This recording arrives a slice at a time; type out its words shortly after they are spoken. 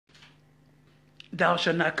thou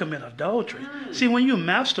shalt not commit adultery. See, when you're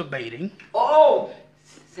masturbating. Oh,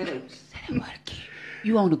 say that word again.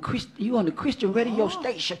 You on the Christian radio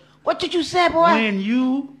station. What did you say, boy? When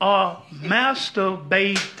you are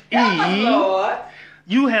masturbating, Lord.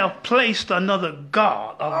 you have placed another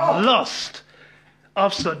god of lust,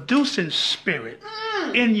 of seducing spirit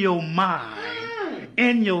in your mind,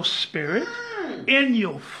 in your spirit, in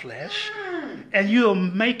your flesh, and you're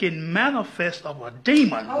making manifest of a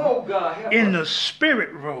demon in the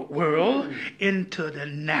spirit world into the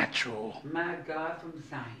natural. My God, from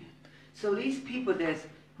Zion. So these people that's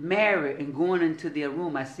married and going into their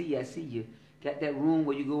room, I see you. Got that room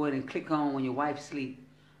where you go in and click on when your wife sleep.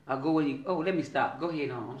 I go in you. Oh, let me stop. Go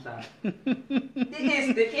ahead on. I'm sorry.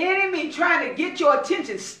 It's the enemy trying to get your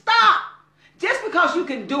attention. Stop. Just because you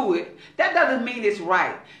can do it, that doesn't mean it's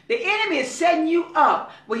right. The enemy is setting you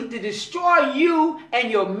up to destroy you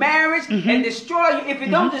and your marriage and destroy you. If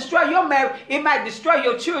it don't destroy your marriage, it might destroy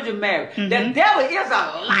your children's marriage. The devil is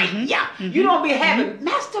a liar. You don't be having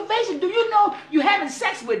masturbation. Do you know you having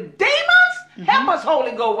sex with demons? Help us,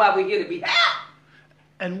 Holy Ghost, while we're here to be helped.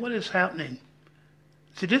 And what is happening?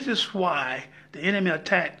 See, this is why the enemy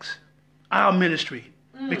attacks our ministry,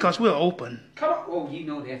 because we're open. Come on. Oh, you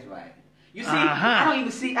know that's right. You see, I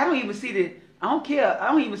don't even see the. I don't care.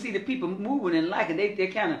 I don't even see the people moving and liking.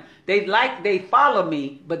 They follow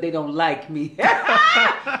me, but they don't like me. People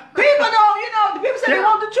don't. The people say they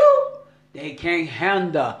want the truth. They can't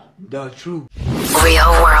handle the truth.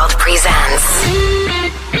 Real World presents